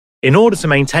In order to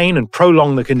maintain and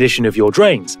prolong the condition of your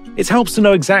drains, it helps to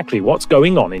know exactly what's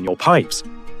going on in your pipes.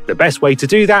 The best way to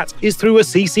do that is through a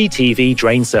CCTV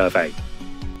Drain Survey.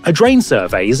 A drain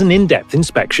survey is an in-depth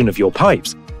inspection of your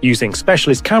pipes, using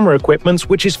specialist camera equipment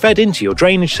which is fed into your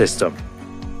drainage system.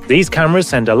 These cameras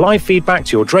send a live feedback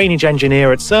to your drainage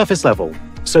engineer at surface level,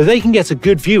 so they can get a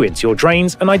good view into your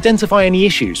drains and identify any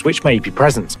issues which may be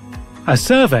present. A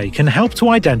survey can help to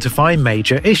identify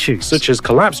major issues, such as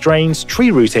collapsed drains,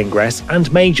 tree root ingress,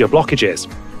 and major blockages.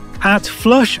 At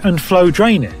Flush and Flow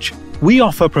Drainage, we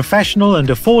offer professional and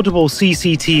affordable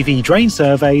CCTV drain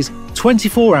surveys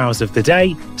 24 hours of the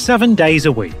day, 7 days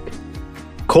a week.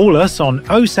 Call us on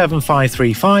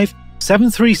 07535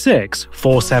 736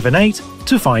 478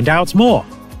 to find out more.